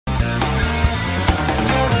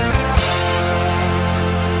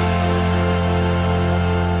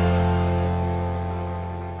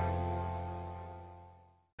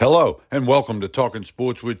Hello, and welcome to Talking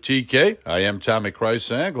Sports with TK. I am Tommy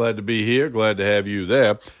Chrysan. Glad to be here. Glad to have you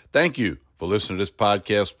there. Thank you for listening to this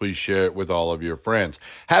podcast. Please share it with all of your friends.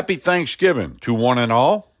 Happy Thanksgiving to one and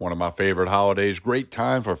all. One of my favorite holidays. Great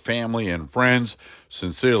time for family and friends.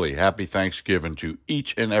 Sincerely, happy Thanksgiving to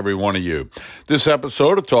each and every one of you. This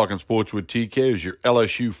episode of Talking Sports with TK is your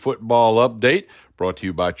LSU football update, brought to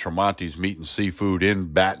you by Tremonti's Meat and Seafood in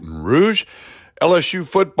Baton Rouge. LSU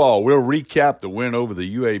football, we'll recap the win over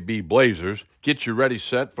the UAB Blazers, get you ready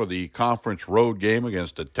set for the conference road game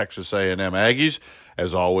against the Texas A&M Aggies.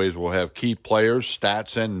 As always, we'll have key players,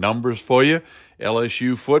 stats, and numbers for you.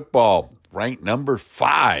 LSU football, ranked number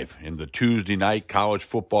 5 in the Tuesday night college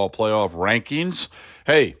football playoff rankings.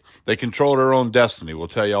 Hey, they control their own destiny. We'll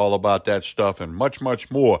tell you all about that stuff and much, much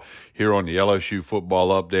more here on the LSU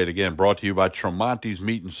football update. Again, brought to you by Tremonti's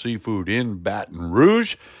Meat and Seafood in Baton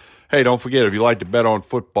Rouge. Hey, don't forget, if you like to bet on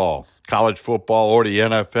football, college football, or the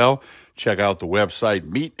NFL, check out the website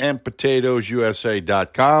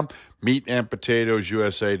meatandpotatoesusa.com,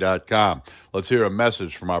 meatandpotatoesusa.com. Let's hear a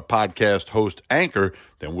message from our podcast host, Anchor,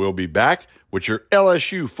 then we'll be back with your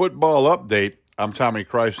LSU football update. I'm Tommy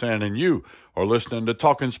Chrysan, and you are listening to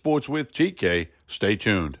Talking Sports with TK. Stay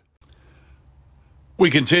tuned. We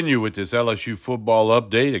continue with this LSU football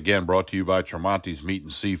update, again brought to you by Tremonti's Meat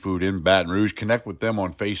and Seafood in Baton Rouge. Connect with them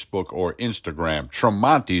on Facebook or Instagram,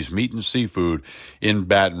 Tremonti's Meat and Seafood in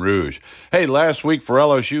Baton Rouge. Hey, last week for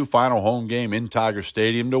LSU, final home game in Tiger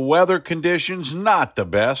Stadium. The weather conditions, not the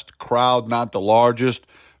best. Crowd, not the largest.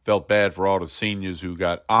 Felt bad for all the seniors who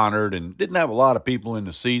got honored and didn't have a lot of people in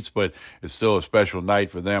the seats, but it's still a special night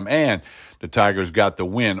for them. And the Tigers got the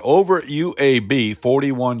win over UAB,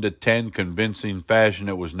 41-10, convincing fashion.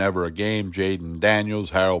 It was never a game. Jaden Daniels,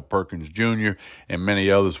 Harold Perkins Jr., and many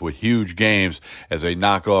others with huge games as they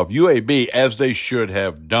knock off UAB, as they should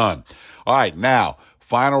have done. All right, now,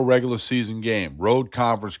 final regular season game, road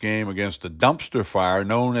conference game against the dumpster fire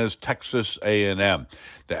known as Texas A&M.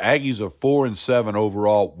 The Aggies are 4-7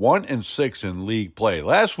 overall, 1-6 in league play.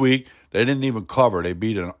 Last week, they didn't even cover. They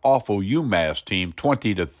beat an awful UMass team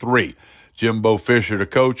 20-3. Jimbo Fisher, the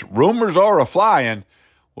coach. Rumors are a-flying.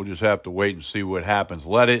 We'll just have to wait and see what happens.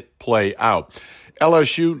 Let it play out.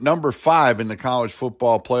 LSU, number 5 in the college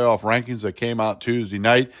football playoff rankings that came out Tuesday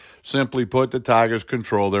night. Simply put, the Tigers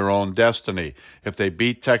control their own destiny. If they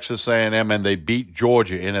beat Texas A&M and they beat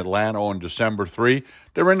Georgia in Atlanta on December 3,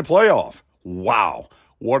 they're in the playoff. Wow,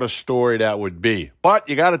 what a story that would be. But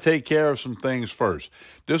you got to take care of some things first.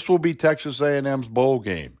 This will be Texas A&M's bowl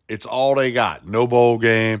game. It's all they got. No bowl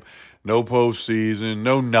game, no postseason,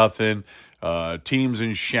 no nothing. Teams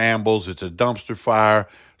in shambles. It's a dumpster fire.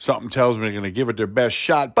 Something tells me they're going to give it their best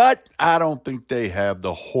shot, but I don't think they have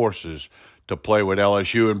the horses to play with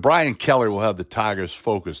LSU. And Brian Kelly will have the Tigers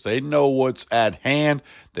focused. They know what's at hand.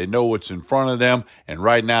 They know what's in front of them. And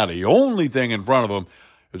right now, the only thing in front of them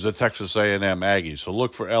is the Texas A&M Aggies. So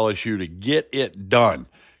look for LSU to get it done.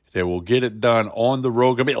 They will get it done on the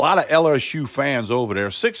road. Going to be a lot of LSU fans over there.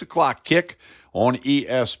 6 o'clock kick on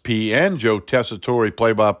ESPN. Joe Tessitore,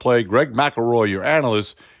 play-by-play. Greg McElroy, your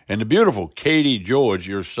analyst. And the beautiful Katie George,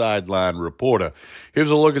 your sideline reporter. Here's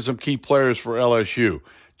a look at some key players for LSU.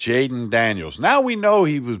 Jaden Daniels. Now we know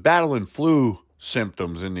he was battling flu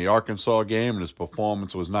symptoms in the Arkansas game, and his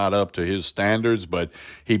performance was not up to his standards, but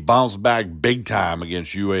he bounced back big time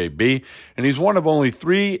against UAB. And he's one of only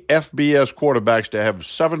 3 FBS quarterbacks to have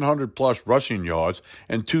 700-plus rushing yards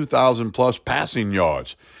and 2,000-plus passing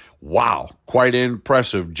yards. Wow, quite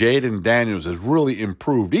impressive. Jaden Daniels has really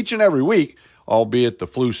improved each and every week, albeit the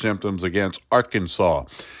flu symptoms against Arkansas.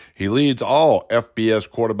 He leads all FBS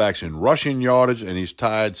quarterbacks in rushing yardage, and he's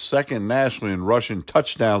tied second nationally in rushing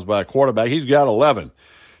touchdowns by a quarterback. He's got 11.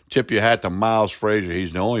 Tip your hat to Miles Frazier.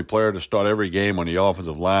 He's the only player to start every game on the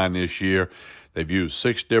offensive line this year. They've used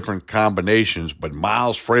 6 different combinations, but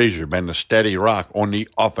Miles Frazier been the steady rock on the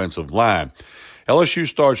offensive line. LSU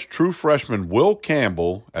starts true freshman Will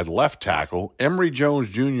Campbell at left tackle, Emory Jones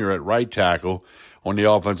Jr. at right tackle on the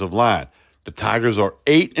offensive line. The Tigers are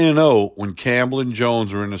 8-0 when Campbell and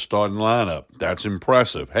Jones are in the starting lineup. That's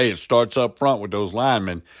impressive. Hey, it starts up front with those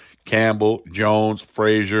linemen, Campbell, Jones,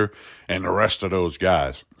 Frazier, and the rest of those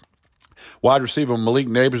guys. Wide receiver Malik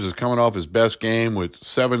Nabers is coming off his best game with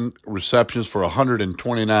 7 receptions for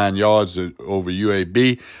 129 yards over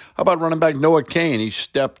UAB. How about running back Noah Cain? He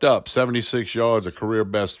stepped up, 76 yards, a career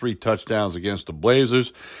best, 3 touchdowns against the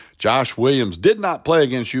Blazers. Josh Williams did not play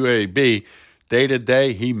against UAB.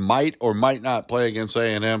 Day-to-day, he might or might not play against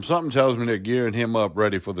A&M. Something tells me they're gearing him up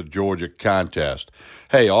ready for the Georgia contest.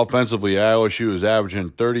 Hey, offensively, LSU is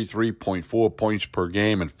averaging 33.4 points per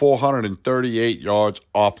game and 438 yards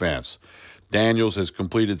offense. Daniels has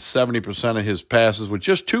completed 70% of his passes with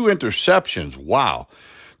just 2 interceptions. Wow.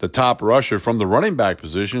 The top rusher from the running back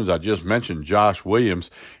position, as I just mentioned, Josh Williams,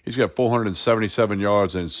 he's got 477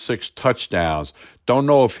 yards and 6 touchdowns. Don't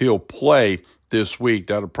know if he'll play this week.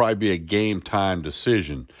 That'll probably be a game-time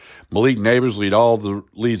decision. Malik Neighbors leads all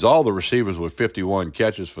the receivers with 51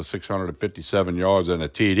 catches for 657 yards and a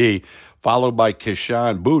TD, followed by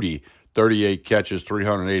Kayshon Boutte, 38 catches,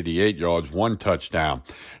 388 yards, 1 touchdown.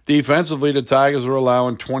 Defensively, the Tigers are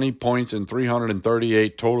allowing 20 points and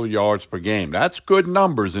 338 total yards per game. That's good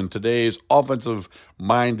numbers in today's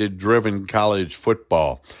offensive-minded, driven college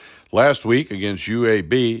football. Last week against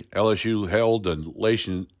UAB, LSU held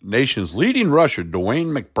the nation's leading rusher,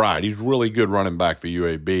 DeWayne McBride, he's a really good running back for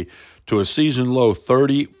UAB, to a season-low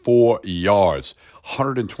 34 yards,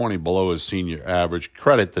 120 below his senior average.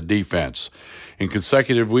 Credit the defense. In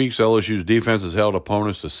consecutive weeks, LSU's defense has held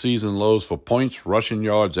opponents to season lows for points, rushing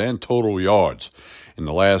yards, and total yards. In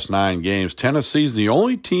the last 9 games, Tennessee's the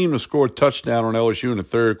only team to score a touchdown on LSU in the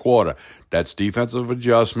third quarter. That's defensive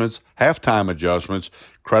adjustments, halftime adjustments.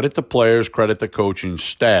 Credit the players, credit the coaching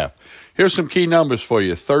staff. Here's some key numbers for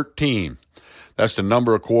you. 13. That's the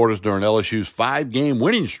number of quarters during LSU's 5-game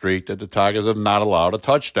winning streak that the Tigers have not allowed a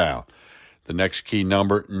touchdown. The next key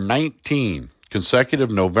number, 19.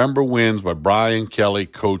 Consecutive November wins by Brian Kelly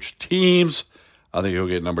coached teams. I think he'll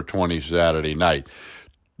get number 20 Saturday night.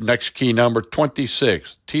 Next key number,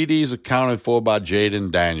 26. TDs accounted for by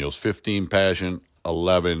Jaden Daniels, 15 passing,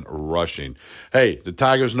 11 rushing. Hey, the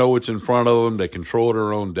Tigers know what's in front of them. They control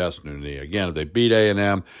their own destiny. Again, if they beat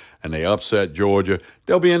A&M and they upset Georgia,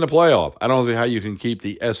 they'll be in the playoff. I don't see how you can keep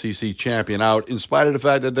the SEC champion out in spite of the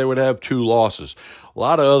fact that they would have 2 losses. A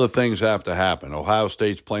lot of other things have to happen. Ohio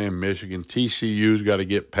State's playing Michigan. TCU's got to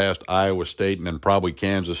get past Iowa State and then probably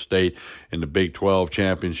Kansas State in the Big 12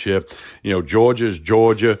 championship. Georgia's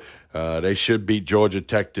Georgia. They should beat Georgia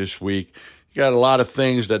Tech this week. You got a lot of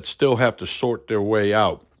things that still have to sort their way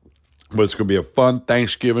out. But it's going to be a fun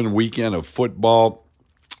Thanksgiving weekend of football,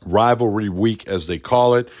 rivalry week as they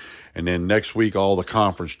call it. And then next week, all the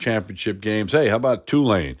conference championship games. Hey, how about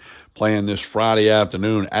Tulane playing this Friday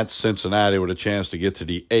afternoon at Cincinnati with a chance to get to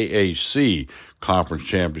the AAC conference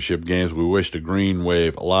championship games? We wish the Green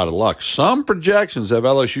Wave a lot of luck. Some projections have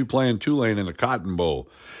LSU playing Tulane in the Cotton Bowl.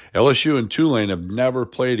 LSU and Tulane have never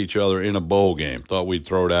played each other in a bowl game. Thought we'd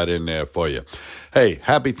throw that in there for you. Hey,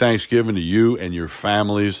 happy Thanksgiving to you and your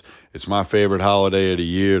families. It's my favorite holiday of the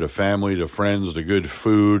year. The family, the friends, the good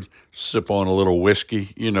food, sip on a little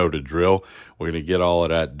whiskey. You know the drill. We're going to get all of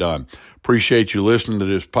that done. Appreciate you listening to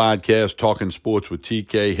this podcast, Talking Sports with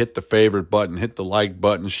TK. Hit the favorite button, hit the like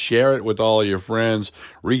button, share it with all your friends,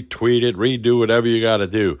 retweet it, redo whatever you got to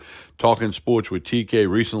do. Talking Sports with TK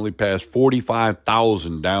recently passed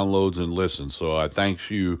 45,000 downloads and listens. So I thank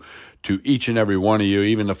you to each and every one of you,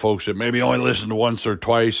 even the folks that maybe only listen to once or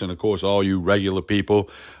twice, and, of course, all you regular people,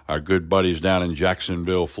 our good buddies down in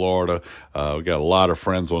Jacksonville, Florida. We got a lot of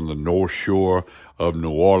friends on the North Shore of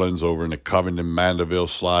New Orleans, over in the Covington, Mandeville,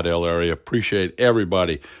 Slidell area. Appreciate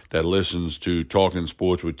everybody that listens to Talking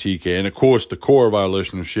Sports with TK. And, of course, the core of our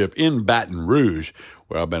listenership in Baton Rouge,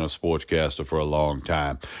 where I've been a sportscaster for a long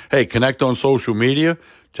time. Hey, connect on social media.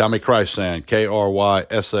 Tommy Krysan,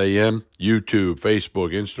 Krysan, YouTube,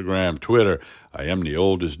 Facebook, Instagram, Twitter. I am the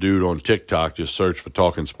oldest dude on TikTok. Just search for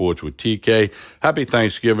Talking Sports with TK. Happy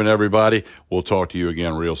Thanksgiving, everybody. We'll talk to you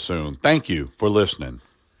again real soon. Thank you for listening.